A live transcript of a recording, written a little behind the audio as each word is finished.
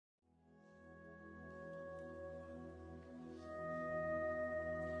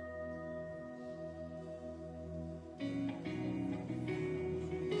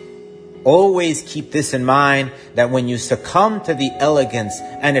Always keep this in mind, that when you succumb to the elegance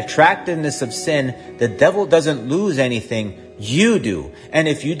and attractiveness of sin, the devil doesn't lose anything, you do. And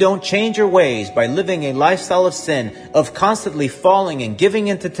if you don't change your ways by living a lifestyle of sin, of constantly falling and giving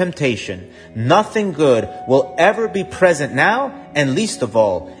into temptation, nothing good will ever be present now, and least of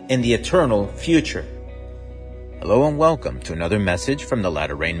all, in the eternal future. Hello and welcome to another message from the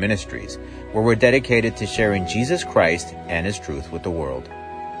Latter Rain Ministries, where we're dedicated to sharing Jesus Christ and His truth with the world.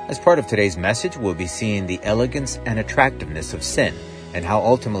 As part of today's message, we'll be seeing the elegance and attractiveness of sin, and how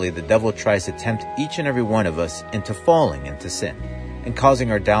ultimately the devil tries to tempt each and every one of us into falling into sin, and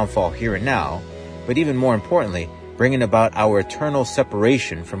causing our downfall here and now, but even more importantly, bringing about our eternal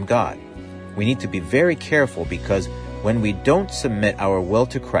separation from God. We need to be very careful, because when we don't submit our will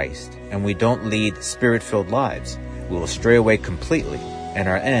to Christ, and we don't lead Spirit-filled lives, we will stray away completely, and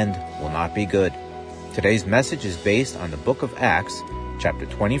our end will not be good. Today's message is based on the book of Acts, chapter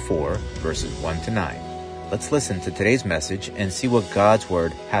 24, verses 1 to 9. Let's listen to today's message and see what God's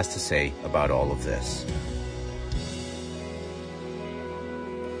Word has to say about all of this.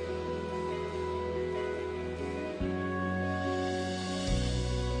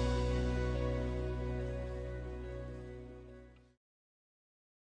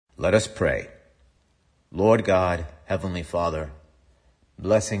 Let us pray. Lord God, Heavenly Father,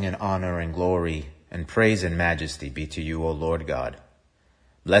 blessing and honor and glory and praise and majesty be to you, O Lord God.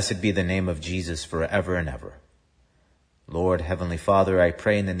 Blessed be the name of Jesus forever and ever. Lord, Heavenly Father, I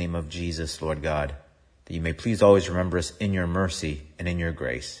pray in the name of Jesus, Lord God, that you may please always remember us in your mercy and in your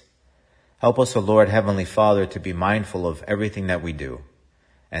grace. Help us, O Lord, Heavenly Father, to be mindful of everything that we do,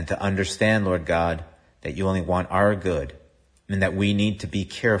 and to understand, Lord God, that you only want our good, and that we need to be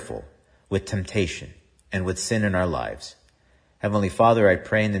careful with temptation and with sin in our lives. Heavenly Father, I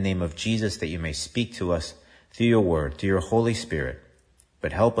pray in the name of Jesus that you may speak to us through your word, through your Holy Spirit,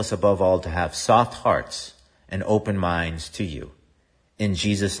 but help us above all to have soft hearts and open minds to you. In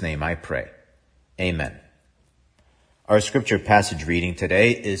Jesus' name I pray. Amen. Our scripture passage reading today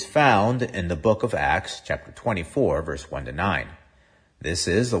is found in the book of Acts, chapter 24, verse 1 to 9. This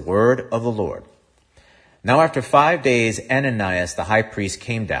is the word of the Lord. Now after 5 days, Ananias the high priest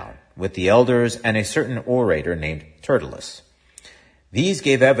came down with the elders and a certain orator named Tertullus. These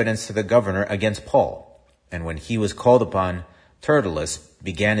gave evidence to the governor against Paul, and when he was called upon, Tertullus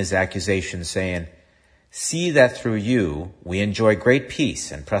began his accusation, saying, "See that through you we enjoy great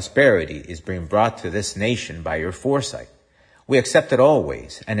peace, and prosperity is being brought to this nation by your foresight. We accept it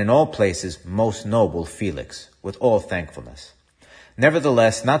always, and in all places, most noble Felix, with all thankfulness.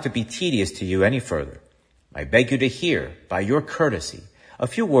 Nevertheless, not to be tedious to you any further, I beg you to hear, by your courtesy, a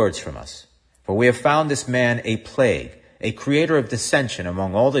few words from us. For we have found this man a plague, a creator of dissension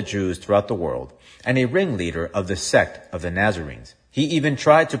among all the Jews throughout the world, and a ringleader of the sect of the Nazarenes. He even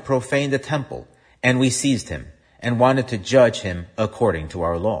tried to profane the temple, and we seized him, and wanted to judge him according to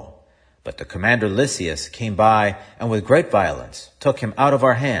our law. But the commander Lysias came by, and with great violence took him out of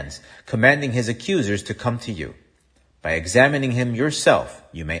our hands, commanding his accusers to come to you. By examining him yourself,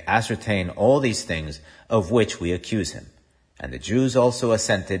 you may ascertain all these things of which we accuse him." And the Jews also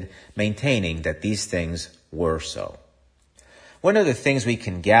assented, maintaining that these things were so. One of the things we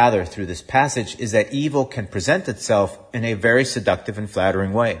can gather through this passage is that evil can present itself in a very seductive and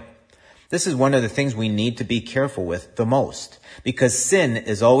flattering way. This is one of the things we need to be careful with the most, because sin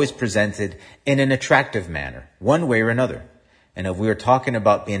is always presented in an attractive manner, one way or another. And if we are talking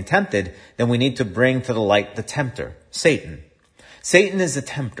about being tempted, then we need to bring to the light the tempter, Satan. Satan is a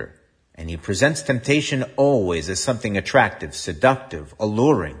tempter, and he presents temptation always as something attractive, seductive,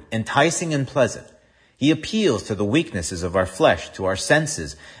 alluring, enticing, and pleasant. He appeals to the weaknesses of our flesh, to our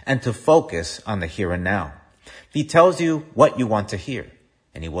senses, and to focus on the here and now. He tells you what you want to hear,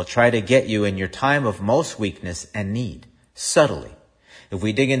 and he will try to get you in your time of most weakness and need, subtly. If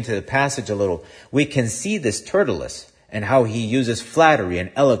we dig into the passage a little, we can see this Tertullus and how he uses flattery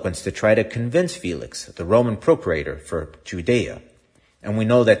and eloquence to try to convince Felix, the Roman procurator for Judea. And we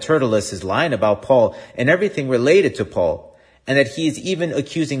know that Tertullus is lying about Paul and everything related to Paul, and that he is even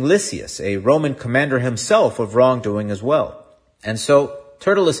accusing Lysias, a Roman commander himself, of wrongdoing as well. And so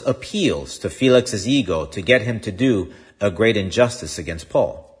Tertullus appeals to Felix's ego to get him to do a great injustice against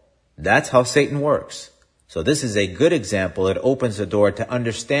Paul. That's how Satan works. So this is a good example that opens the door to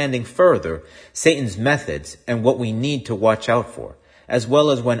understanding further Satan's methods and what we need to watch out for, as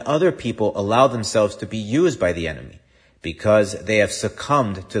well as when other people allow themselves to be used by the enemy, because they have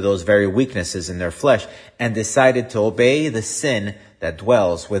succumbed to those very weaknesses in their flesh and decided to obey the sin that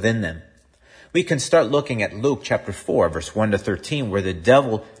dwells within them. We can start looking at Luke chapter 4, verse 1 to 13, where the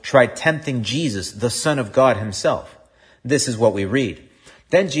devil tried tempting Jesus, the Son of God himself. This is what we read.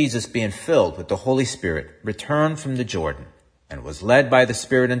 Then Jesus, being filled with the Holy Spirit, returned from the Jordan, and was led by the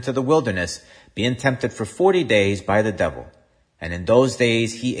Spirit into the wilderness, being tempted for 40 days by the devil. And in those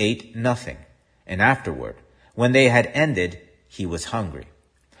days he ate nothing. And afterward, when they had ended, he was hungry.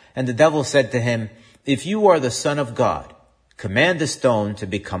 And the devil said to him, If you are the Son of God, command the stone to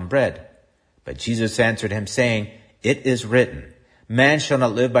become bread. But Jesus answered him, saying, It is written, Man shall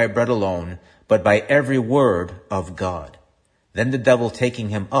not live by bread alone, but by every word of God. Then the devil, taking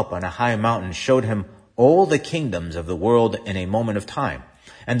him up on a high mountain, showed him all the kingdoms of the world in a moment of time.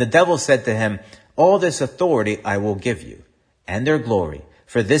 And the devil said to him, All this authority I will give you, and their glory,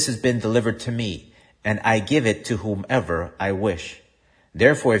 for this has been delivered to me, and I give it to whomever I wish.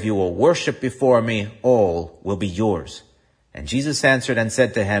 Therefore, if you will worship before me, all will be yours. And Jesus answered and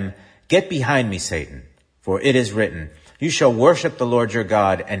said to him, Get behind me, Satan, for it is written, You shall worship the Lord your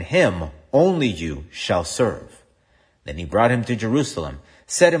God, and him only you shall serve. Then he brought him to Jerusalem,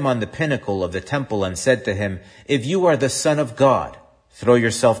 set him on the pinnacle of the temple, and said to him, If you are the Son of God, throw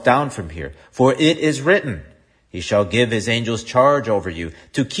yourself down from here, for it is written, He shall give his angels charge over you,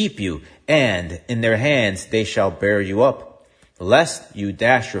 to keep you, and in their hands they shall bear you up, lest you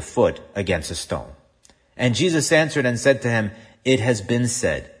dash your foot against a stone. And Jesus answered and said to him, It has been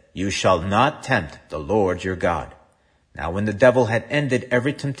said, You shall not tempt the Lord your God. Now when the devil had ended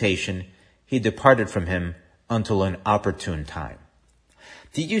every temptation, he departed from him until an opportune time.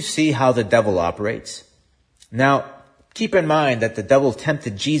 Do you see how the devil operates? Now, keep in mind that the devil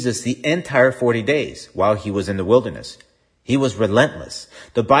tempted Jesus the entire 40 days while he was in the wilderness. He was relentless.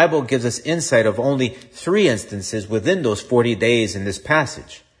 The Bible gives us insight of only 3 instances within those 40 days in this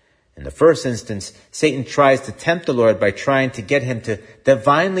passage. In the first instance, Satan tries to tempt the Lord by trying to get him to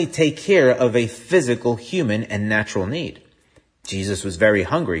divinely take care of a physical, human, and natural need. Jesus was very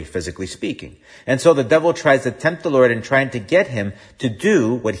hungry, physically speaking. And so the devil tries to tempt the Lord in trying to get him to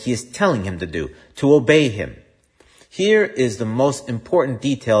do what he is telling him to do, to obey him. Here is the most important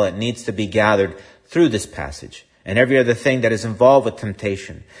detail that needs to be gathered through this passage and every other thing that is involved with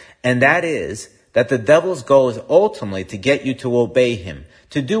temptation. And that is that the devil's goal is ultimately to get you to obey him,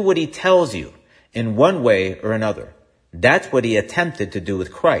 to do what he tells you in one way or another. That's what he attempted to do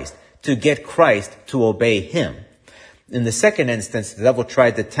with Christ, to get Christ to obey him. In the second instance, the devil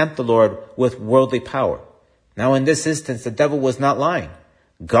tried to tempt the Lord with worldly power. Now, in this instance, the devil was not lying.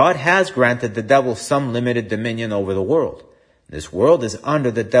 God has granted the devil some limited dominion over the world. This world is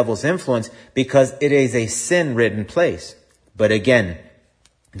under the devil's influence because it is a sin-ridden place. But again,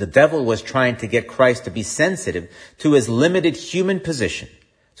 the devil was trying to get Christ to be sensitive to his limited human position,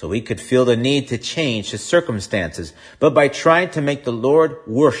 so he could feel the need to change his circumstances, but by trying to make the Lord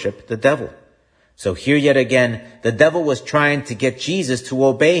worship the devil. So here yet again, the devil was trying to get Jesus to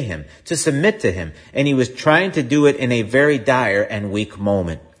obey him, to submit to him, and he was trying to do it in a very dire and weak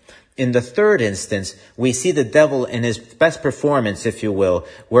moment. In the third instance, we see the devil in his best performance, if you will,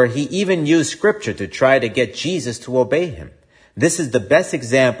 where he even used scripture to try to get Jesus to obey him. This is the best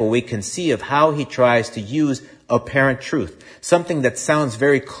example we can see of how he tries to use apparent truth, something that sounds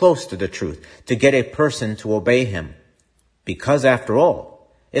very close to the truth, to get a person to obey him. Because after all,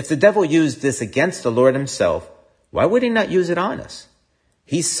 if the devil used this against the Lord himself, why would he not use it on us?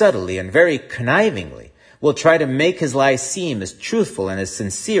 He subtly and very connivingly will try to make his lies seem as truthful and as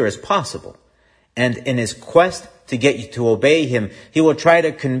sincere as possible. And in his quest to get you to obey him, he will try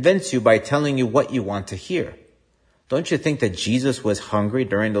to convince you by telling you what you want to hear. Don't you think that Jesus was hungry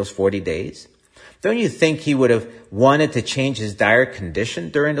during those 40 days? Don't you think he would have wanted to change his dire condition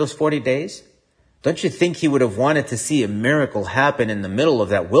during those 40 days? Don't you think he would have wanted to see a miracle happen in the middle of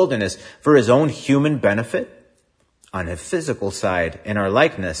that wilderness for his own human benefit? On a physical side, in our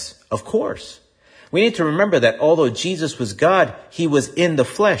likeness, of course. We need to remember that although Jesus was God, he was in the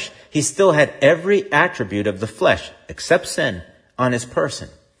flesh. He still had every attribute of the flesh, except sin, on his person.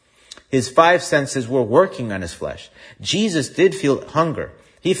 His 5 senses were working on his flesh. Jesus did feel hunger.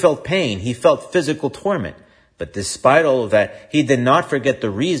 He felt pain. He felt physical torment. But despite all of that, he did not forget the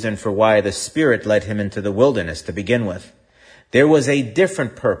reason for why the Spirit led him into the wilderness to begin with. There was a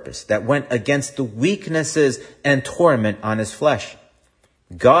different purpose that went against the weaknesses and torment on his flesh.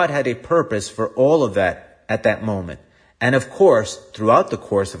 God had a purpose for all of that at that moment. And of course, throughout the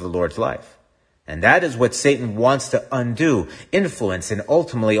course of the Lord's life. And that is what Satan wants to undo, influence, and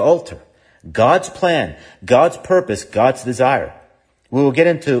ultimately alter. God's plan, God's purpose, God's desire. We will get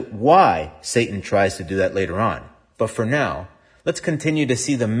into why Satan tries to do that later on. But for now, let's continue to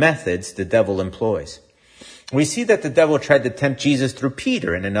see the methods the devil employs. We see that the devil tried to tempt Jesus through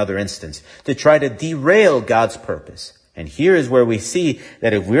Peter in another instance, to try to derail God's purpose. And here is where we see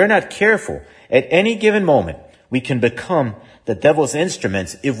that if we're not careful, at any given moment, We can become the devil's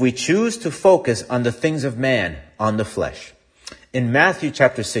instruments if we choose to focus on the things of man, on the flesh. In Matthew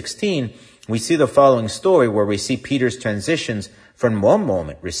chapter 16, we see the following story where we see Peter's transitions from one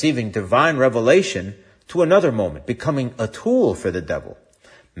moment, receiving divine revelation, to another moment, becoming a tool for the devil.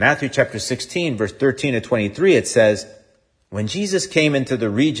 Matthew chapter 16, verse 13 to 23, it says, "When Jesus came into the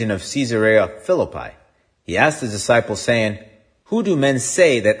region of Caesarea Philippi, he asked his disciples, saying, 'Who do men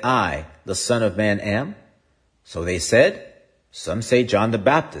say that I, the Son of Man, am?' So they said, 'Some say John the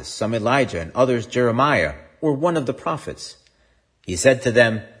Baptist, some Elijah, and others Jeremiah, or one of the prophets.' He said to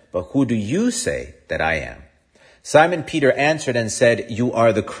them, 'But who do you say that I am?' Simon Peter answered and said, 'You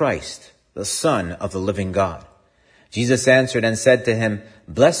are the Christ, the Son of the living God.' Jesus answered and said to him,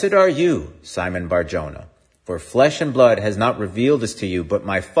 'Blessed are you, Simon Bar-Jonah, for flesh and blood has not revealed this to you, but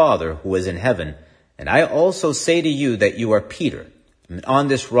my Father who is in heaven. And I also say to you that you are Peter, and on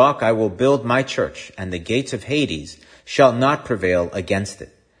this rock I will build my church, and the gates of Hades shall not prevail against it.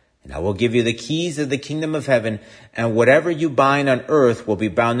 And I will give you the keys of the kingdom of heaven, and whatever you bind on earth will be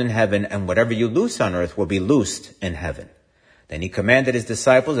bound in heaven, and whatever you loose on earth will be loosed in heaven.' Then he commanded his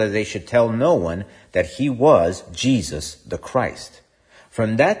disciples that they should tell no one that he was Jesus the Christ.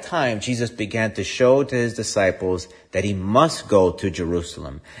 From that time, Jesus began to show to his disciples that he must go to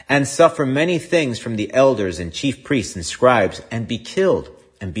Jerusalem and suffer many things from the elders and chief priests and scribes, and be killed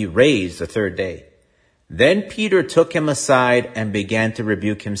and be raised the third day." Then Peter took him aside and began to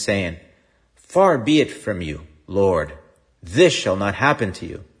rebuke him, saying, "Far be it from you, Lord, this shall not happen to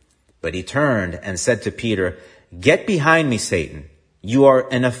you." But he turned and said to Peter, "Get behind me, Satan. You are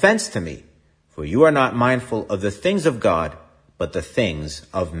an offense to me, for you are not mindful of the things of God, but the things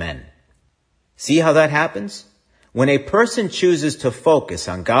of men." See how that happens? When a person chooses to focus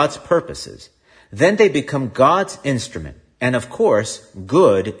on God's purposes, then they become God's instrument, and of course,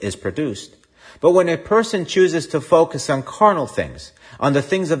 good is produced. But when a person chooses to focus on carnal things, on the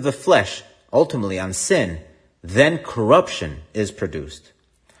things of the flesh, ultimately on sin, then corruption is produced.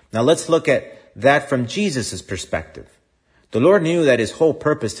 Now let's look at that from Jesus' perspective. The Lord knew that his whole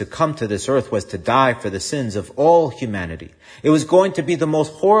purpose to come to this earth was to die for the sins of all humanity. It was going to be the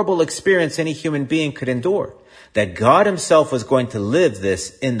most horrible experience any human being could endure, that God himself was going to live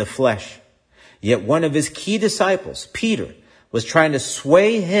this in the flesh. Yet one of his key disciples, Peter, was trying to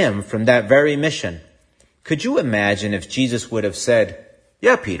sway him from that very mission. Could you imagine if Jesus would have said,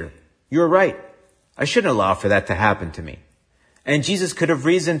 "Yeah, Peter, you're right. I shouldn't allow for that to happen to me." And Jesus could have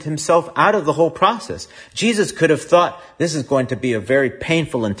reasoned himself out of the whole process. Jesus could have thought, this is going to be a very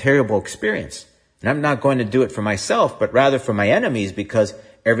painful and terrible experience. And I'm not going to do it for myself, but rather for my enemies, because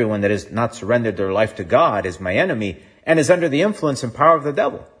everyone that has not surrendered their life to God is my enemy and is under the influence and power of the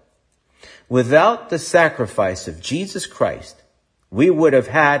devil. Without the sacrifice of Jesus Christ, we would have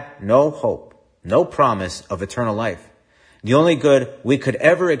had no hope, no promise of eternal life. The only good we could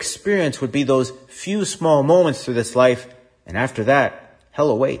ever experience would be those few small moments through this life, and after that, hell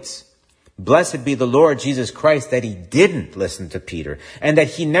awaits. Blessed be the Lord Jesus Christ that he didn't listen to Peter, and that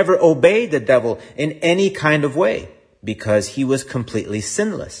he never obeyed the devil in any kind of way, because he was completely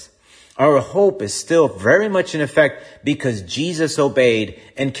sinless. Our hope is still very much in effect because Jesus obeyed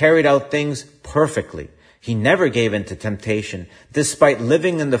and carried out things perfectly. He never gave in to temptation, despite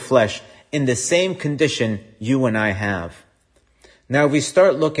living in the flesh in the same condition you and I have. Now, if we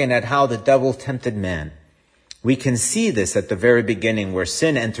start looking at how the devil tempted man, we can see this at the very beginning where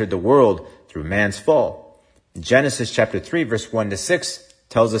sin entered the world through man's fall. Genesis chapter 3, verse 1 to 6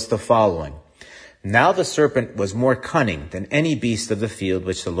 tells us the following. Now the serpent was more cunning than any beast of the field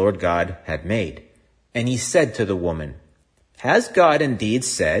which the Lord God had made. And he said to the woman, "Has God indeed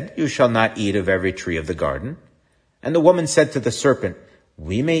said, 'You shall not eat of every tree of the garden'?" And the woman said to the serpent,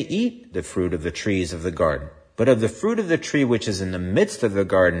 "We may eat the fruit of the trees of the garden, but of the fruit of the tree which is in the midst of the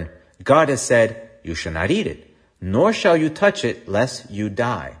garden, God has said, 'You shall not eat it, nor shall you touch it, lest you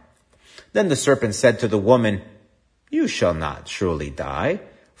die.' Then the serpent said to the woman, 'You shall not surely die,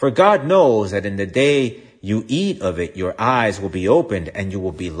 for God knows that in the day you eat of it, your eyes will be opened, and you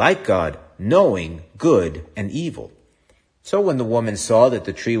will be like God, knowing good and evil.' So when the woman saw that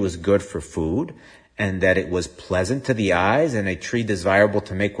the tree was good for food, and that it was pleasant to the eyes, and a tree desirable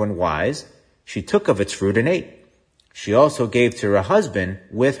to make one wise, she took of its fruit and ate. She also gave to her husband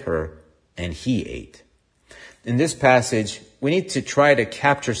with her, and he ate." In this passage, we need to try to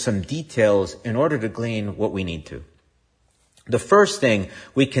capture some details in order to glean what we need to. The first thing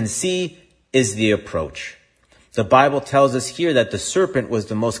we can see is the approach. The Bible tells us here that the serpent was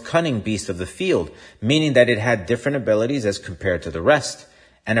the most cunning beast of the field, meaning that it had different abilities as compared to the rest.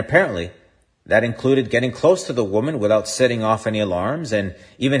 And apparently, That included getting close to the woman without setting off any alarms, and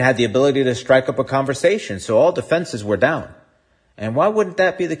even had the ability to strike up a conversation, so all defenses were down. And why wouldn't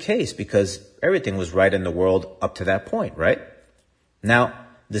that be the case? Because everything was right in the world up to that point, right? Now,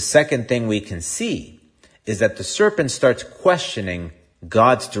 the second thing we can see is that the serpent starts questioning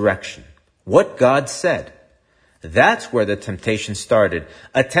God's direction, what God said. That's where the temptation started,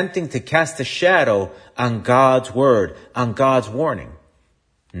 attempting to cast a shadow on God's word, on God's warning.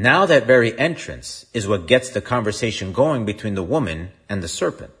 Now that very entrance is what gets the conversation going between the woman and the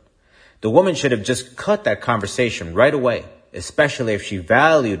serpent. The woman should have just cut that conversation right away, especially if she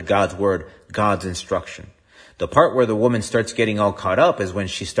valued God's word, God's instruction. The part where the woman starts getting all caught up is when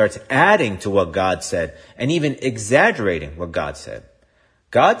she starts adding to what God said and even exaggerating what God said.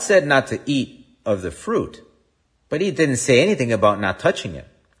 God said not to eat of the fruit, but he didn't say anything about not touching it.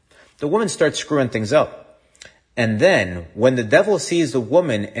 The woman starts screwing things up. And then when the devil sees the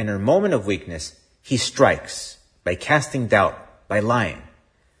woman in her moment of weakness, he strikes by casting doubt, by lying.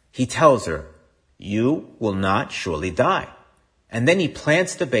 He tells her, "You will not surely die." And then he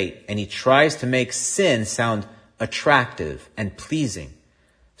plants the bait and he tries to make sin sound attractive and pleasing.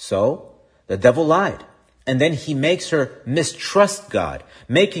 So the devil lied. And then he makes her mistrust God,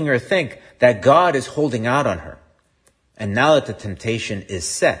 making her think that God is holding out on her. And now that the temptation is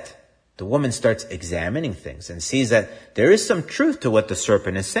set, the woman starts examining things and sees that there is some truth to what the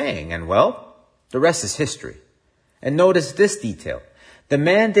serpent is saying. And well, the rest is history. And notice this detail. The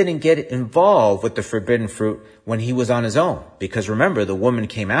man didn't get involved with the forbidden fruit when he was on his own, because remember, the woman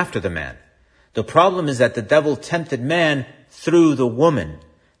came after the man. The problem is that the devil tempted man through the woman.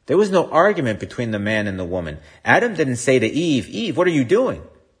 There was no argument between the man and the woman. Adam didn't say to Eve, "Eve, what are you doing?"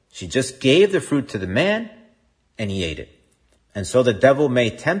 She just gave the fruit to the man and he ate it. And so the devil may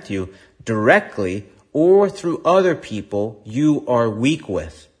tempt you directly or through other people you are weak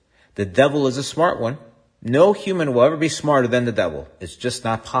with. The devil is a smart one. No human will ever be smarter than the devil. It's just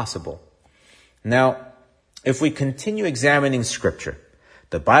not possible. Now, if we continue examining scripture,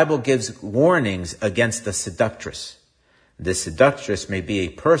 the Bible gives warnings against the seductress. This seductress may be a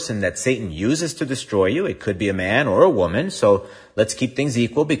person that Satan uses to destroy you. It could be a man or a woman. So let's keep things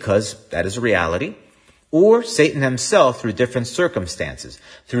equal because that is a reality. Or Satan himself through different circumstances,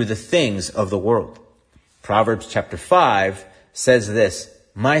 through the things of the world. Proverbs chapter 5 says this,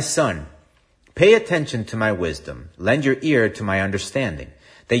 "My son, pay attention to my wisdom, lend your ear to my understanding,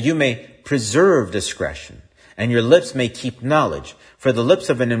 that you may preserve discretion, and your lips may keep knowledge. For the lips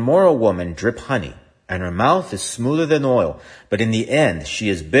of an immoral woman drip honey, and her mouth is smoother than oil. But in the end she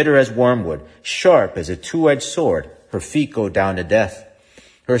is bitter as wormwood, sharp as a two-edged sword. Her feet go down to death.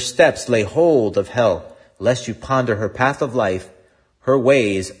 Her steps lay hold of hell, lest you ponder her path of life. Her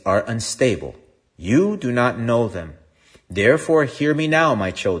ways are unstable. You do not know them. Therefore hear me now, my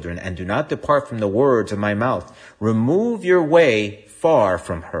children, and do not depart from the words of my mouth. Remove your way far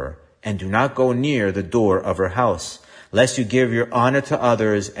from her, and do not go near the door of her house, lest you give your honor to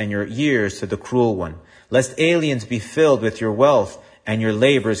others and your years to the cruel one, lest aliens be filled with your wealth and your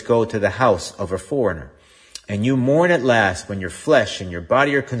labors go to the house of a foreigner. And you mourn at last when your flesh and your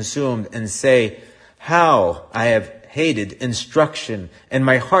body are consumed and say, how I have hated instruction and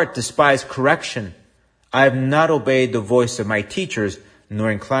my heart despised correction. I have not obeyed the voice of my teachers, nor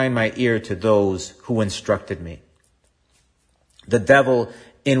inclined my ear to those who instructed me." The devil,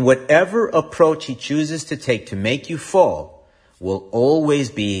 in whatever approach he chooses to take to make you fall, will always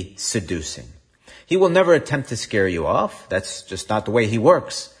be seducing. He will never attempt to scare you off. That's just not the way he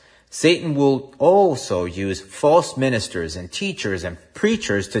works. Satan will also use false ministers and teachers and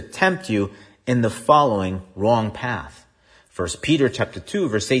preachers to tempt you in the following wrong path. 1 Peter chapter 2,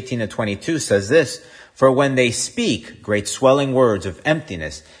 verse 18 and 22 says this, "For when they speak great swelling words of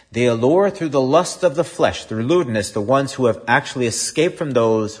emptiness, they allure through the lust of the flesh, through lewdness, the ones who have actually escaped from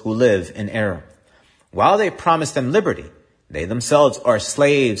those who live in error. While they promise them liberty, they themselves are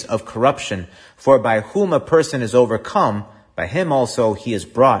slaves of corruption. For by whom a person is overcome, by him also he is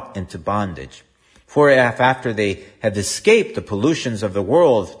brought into bondage. For if after they have escaped the pollutions of the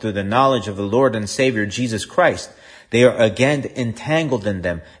world through the knowledge of the Lord and Savior Jesus Christ, they are again entangled in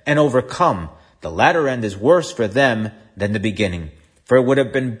them and overcome, the latter end is worse for them than the beginning. For it would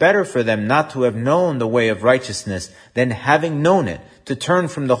have been better for them not to have known the way of righteousness than having known it, to turn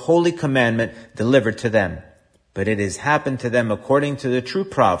from the holy commandment delivered to them. But it has happened to them according to the true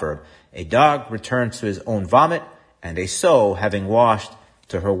proverb, a dog returns to his own vomit, and a sow having washed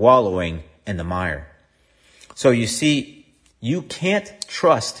to her wallowing in the mire." So you see, you can't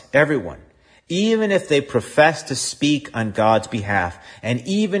trust everyone. Even if they profess to speak on God's behalf, and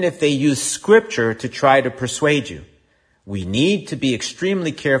even if they use scripture to try to persuade you. We need to be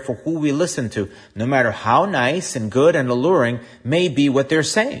extremely careful who we listen to, no matter how nice and good and alluring may be what they're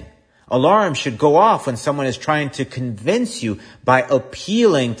saying. Alarms should go off when someone is trying to convince you by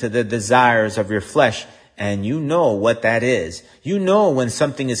appealing to the desires of your flesh, and you know what that is. You know when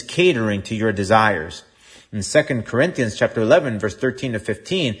something is catering to your desires. In 2 Corinthians chapter 11, verse 13 to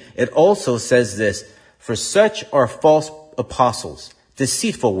 15, it also says this, "For such are false apostles,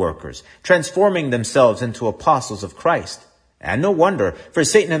 deceitful workers, transforming themselves into apostles of Christ. And no wonder, for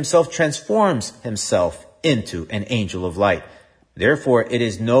Satan himself transforms himself into an angel of light. Therefore, it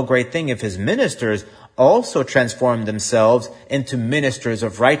is no great thing if his ministers also transform themselves into ministers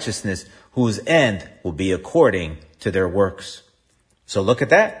of righteousness, whose end will be according to their works." So look at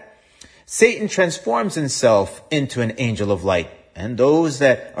that. Satan transforms himself into an angel of light, and those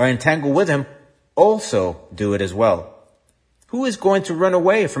that are entangled with him also do it as well. Who is going to run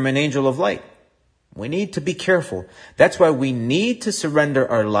away from an angel of light? We need to be careful. That's why we need to surrender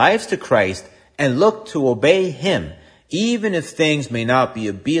our lives to Christ and look to obey him, even if things may not be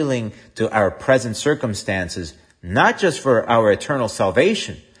appealing to our present circumstances, not just for our eternal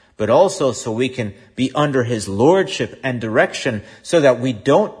salvation, but also so we can be under his lordship and direction so that we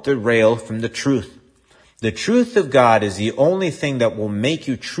don't derail from the truth. The truth of God is the only thing that will make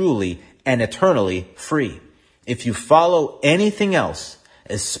you truly and eternally free. If you follow anything else,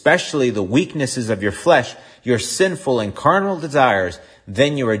 especially the weaknesses of your flesh, your sinful and carnal desires,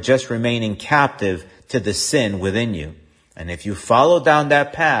 then you are just remaining captive to the sin within you. And if you follow down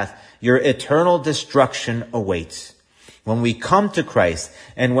that path, your eternal destruction awaits. When we come to Christ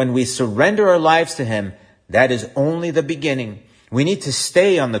and when we surrender our lives to him, that is only the beginning. We need to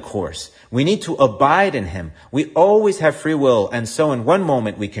stay on the course. We need to abide in him. We always have free will, and so in one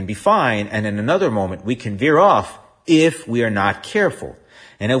moment we can be fine, and in another moment we can veer off if we are not careful.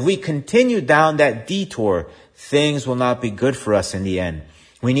 And if we continue down that detour, things will not be good for us in the end.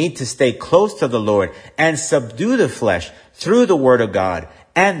 We need to stay close to the Lord and subdue the flesh through the Word of God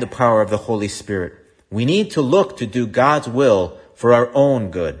and the power of the Holy Spirit. We need to look to do God's will for our own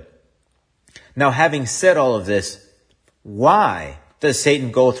good. Now, having said all of this, why does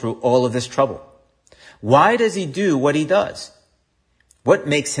Satan go through all of this trouble? Why does he do what he does? What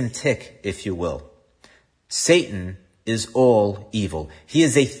makes him tick, if you will? Satan is all evil. He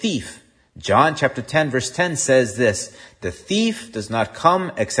is a thief. John chapter 10 verse 10 says this, "The thief does not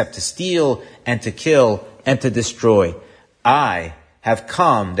come except to steal and to kill and to destroy. I have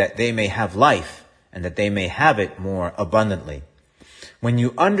come that they may have life and that they may have it more abundantly." When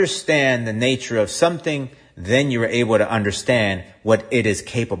you understand the nature of something, then you are able to understand what it is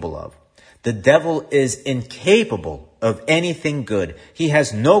capable of. The devil is incapable of anything good. He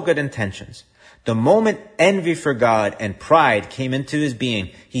has no good intentions. The moment envy for God and pride came into his being,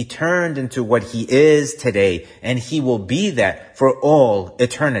 he turned into what he is today, and he will be that for all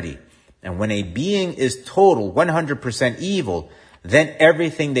eternity. And when a being is total 100% evil, then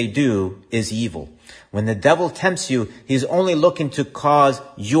everything they do is evil. When the devil tempts you, he's only looking to cause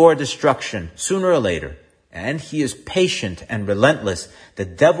your destruction sooner or later. And he is patient and relentless. The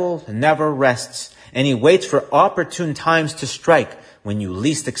devil never rests, and he waits for opportune times to strike when you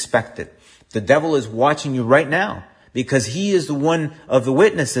least expect it. The devil is watching you right now because he is the one of the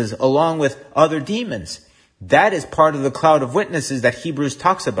witnesses along with other demons. That is part of the cloud of witnesses that Hebrews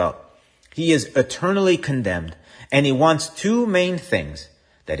talks about. He is eternally condemned, and he wants two main things.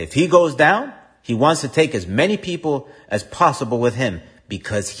 That if he goes down, he wants to take as many people as possible with him,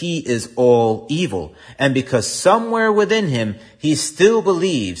 because he is all evil, and because somewhere within him, he still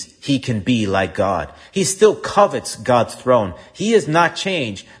believes he can be like God. He still covets God's throne. He is not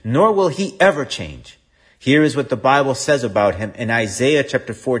changed, nor will he ever change. Here is what the Bible says about him in Isaiah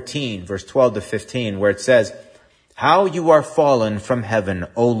chapter 14, verse 12 to 15, where it says, "How you are fallen from heaven,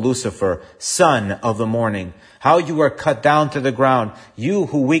 O Lucifer, son of the morning. How you are cut down to the ground, you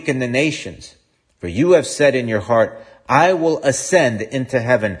who weaken the nations. For you have said in your heart, I will ascend into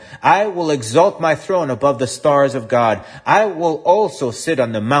heaven. I will exalt my throne above the stars of God. I will also sit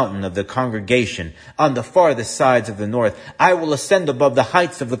on the mountain of the congregation on the farthest sides of the north. I will ascend above the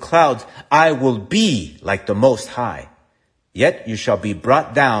heights of the clouds. I will be like the Most High. Yet you shall be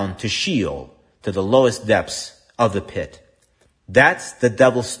brought down to Sheol, to the lowest depths of the pit." That's the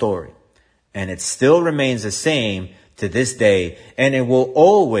devil's story. And it still remains the same to this day, and it will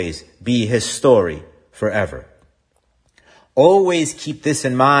always be his story forever. Always keep this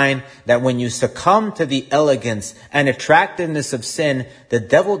in mind, that when you succumb to the elegance and attractiveness of sin, the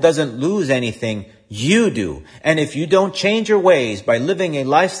devil doesn't lose anything. You do. And if you don't change your ways by living a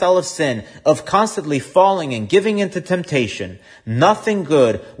lifestyle of sin, of constantly falling and giving into temptation, nothing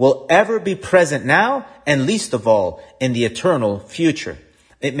good will ever be present now, and least of all, in the eternal future.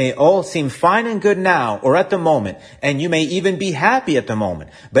 It may all seem fine and good now or at the moment, and you may even be happy at the moment,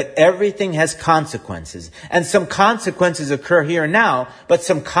 but everything has consequences. And some consequences occur here and now, but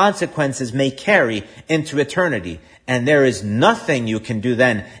some consequences may carry into eternity. And there is nothing you can do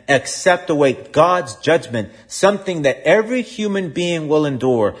then except await God's judgment, something that every human being will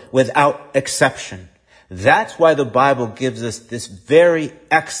endure without exception. That's why the Bible gives us this very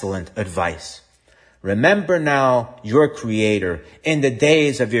excellent advice. Remember now your Creator in the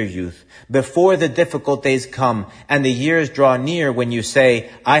days of your youth, before the difficult days come and the years draw near when you say,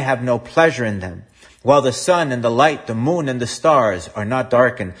 I have no pleasure in them. While the sun and the light, the moon and the stars are not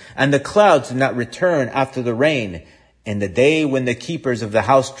darkened, and the clouds do not return after the rain. In the day when the keepers of the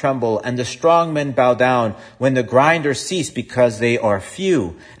house tremble, and the strong men bow down, when the grinders cease because they are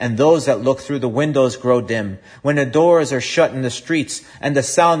few, and those that look through the windows grow dim, when the doors are shut in the streets, and the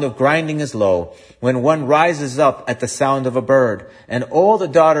sound of grinding is low, when one rises up at the sound of a bird, and all the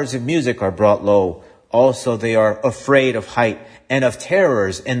daughters of music are brought low. Also they are afraid of height, and of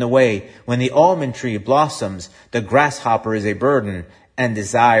terrors in the way, when the almond tree blossoms, the grasshopper is a burden, and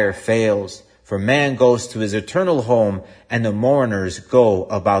desire fails. For man goes to his eternal home, and the mourners go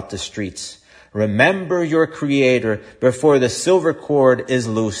about the streets. Remember your Creator before the silver cord is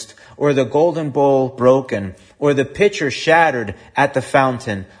loosed, or the golden bowl broken, or the pitcher shattered at the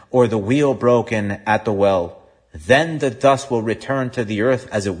fountain, or the wheel broken at the well. Then the dust will return to the earth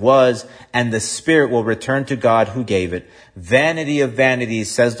as it was, and the spirit will return to God who gave it. Vanity of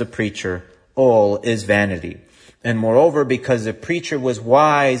vanities, says the preacher, all is vanity. And moreover, because the preacher was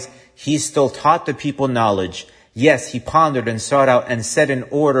wise, he still taught the people knowledge. Yes, he pondered and sought out and set in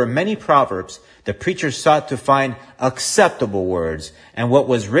order many proverbs. The preacher sought to find acceptable words, and what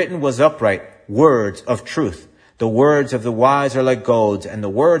was written was upright, words of truth. The words of the wise are like goads, and the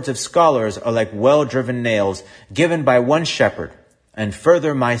words of scholars are like well-driven nails, given by one shepherd. And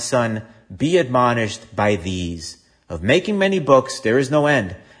further, my son, be admonished by these. Of making many books there is no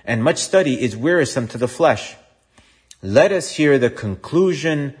end, and much study is wearisome to the flesh. Let us hear the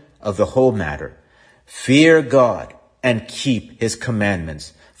conclusion of the whole matter. Fear God and keep his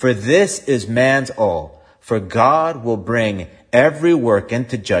commandments, for this is man's all. For God will bring every work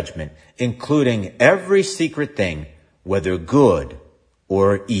into judgment, including every secret thing, whether good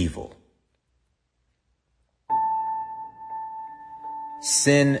or evil.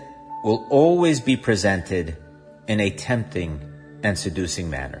 Sin will always be presented in a tempting and seducing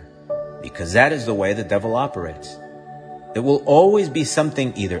manner, because that is the way the devil operates. It will always be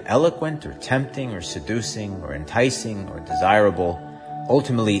something either eloquent or tempting or seducing or enticing or desirable.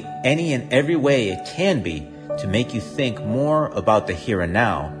 Ultimately, any and every way it can be to make you think more about the here and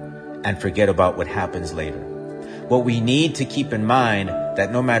now and forget about what happens later. What we need to keep in mind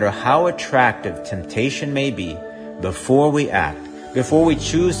that no matter how attractive temptation may be, before we act, before we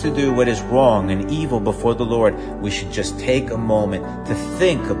choose to do what is wrong and evil before the Lord, we should just take a moment to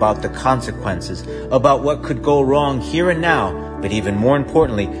think about the consequences, about what could go wrong here and now, but even more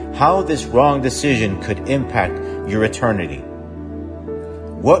importantly, how this wrong decision could impact your eternity.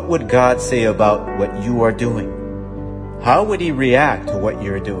 What would God say about what you are doing? How would he react to what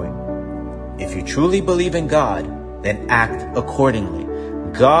you're doing? If you truly believe in God, then act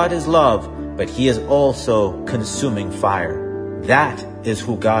accordingly. God is love, but he is also consuming fire. That is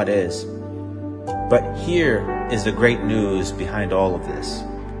who God is. But here is the great news behind all of this.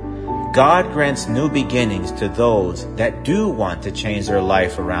 God grants new beginnings to those that do want to change their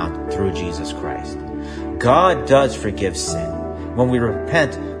life around through Jesus Christ. God does forgive sin. When we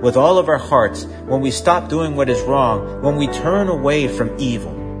repent with all of our hearts, when we stop doing what is wrong, when we turn away from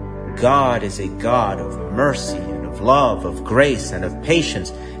evil, God is a God of mercy and of love, of grace and of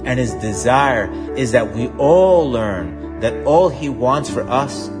patience, and his desire is that we all learn that all he wants for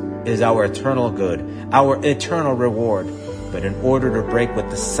us is our eternal good, our eternal reward. But in order to break with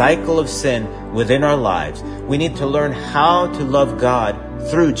the cycle of sin within our lives, we need to learn how to love God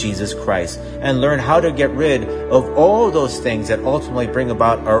through Jesus Christ and learn how to get rid of all those things that ultimately bring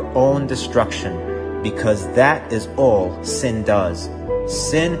about our own destruction, because that is all sin does.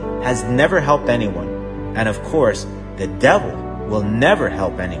 Sin has never helped anyone. And of course, the devil will never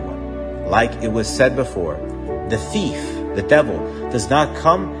help anyone. Like it was said before, the thief, the devil, does not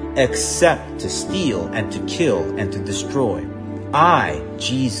come except to steal and to kill and to destroy. I,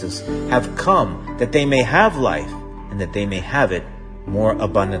 Jesus, have come that they may have life and that they may have it more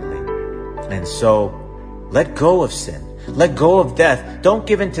abundantly. And so, let go of sin. Let go of death. Don't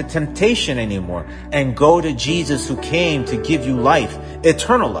give in to temptation anymore. And go to Jesus, who came to give you life,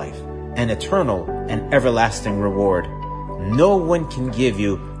 eternal and everlasting reward. No one can give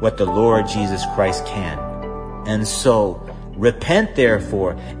you what the Lord Jesus Christ can. And so, repent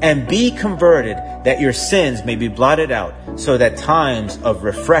therefore, and be converted, that your sins may be blotted out, so that times of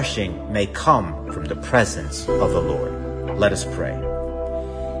refreshing may come from the presence of the Lord. Let us pray.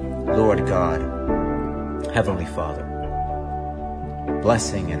 Lord God, Heavenly Father,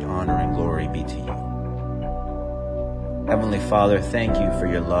 blessing and honor and glory be to you. Heavenly Father, thank you for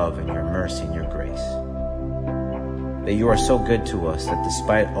your love and your mercy and your grace. That you are so good to us that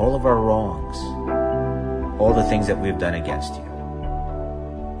despite all of our wrongs, all the things that we've done against you,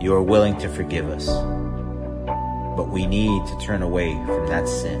 you are willing to forgive us. But we need to turn away from that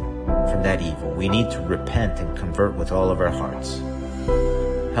sin, from that evil. We need to repent and convert with all of our hearts.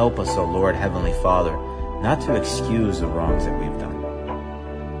 Help us, O Lord, Heavenly Father, not to excuse the wrongs that we've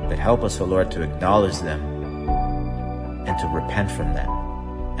done, but help us, O Lord, to acknowledge them and to repent from them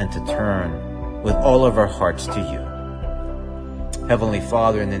and to turn with all of our hearts to you. Heavenly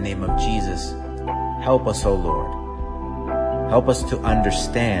Father, in the name of Jesus, help us, O Lord. Help us to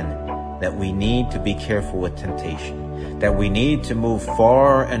understand that we need to be careful with temptation, that we need to move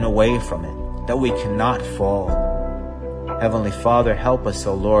far and away from it, that we cannot fall. Heavenly Father, help us,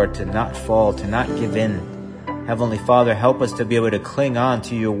 O Lord, to not fall, to not give in. Heavenly Father, help us to be able to cling on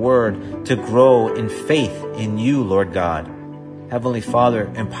to your word, to grow in faith in you, Lord God. Heavenly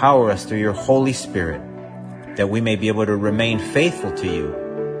Father, empower us through your Holy Spirit, that we may be able to remain faithful to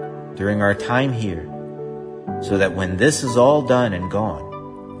you during our time here, so that when this is all done and gone,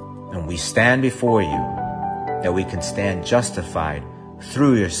 and we stand before you, that we can stand justified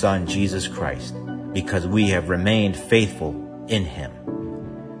through your Son, Jesus Christ, because we have remained faithful in him.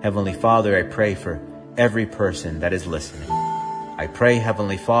 Heavenly Father, I pray for every person that is listening. I pray,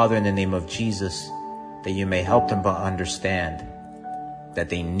 Heavenly Father, in the name of Jesus, that you may help them to understand that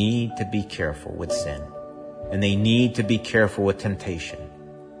they need to be careful with sin, and they need to be careful with temptation,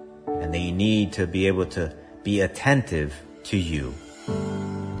 and they need to be able to be attentive to you.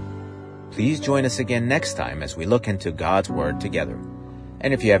 Please join us again next time as we look into God's Word together.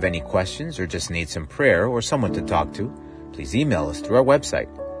 And if you have any questions or just need some prayer or someone to talk to, please email us through our website.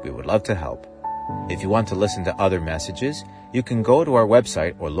 We would love to help. If you want to listen to other messages, you can go to our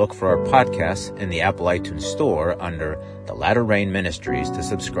website or look for our podcasts in the Apple iTunes Store under The Latter Rain Ministries to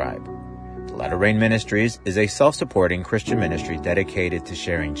subscribe. The Latter Rain Ministries is a self-supporting Christian ministry dedicated to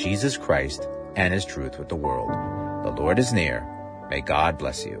sharing Jesus Christ and his truth with the world. The Lord is near. May God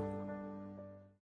bless you.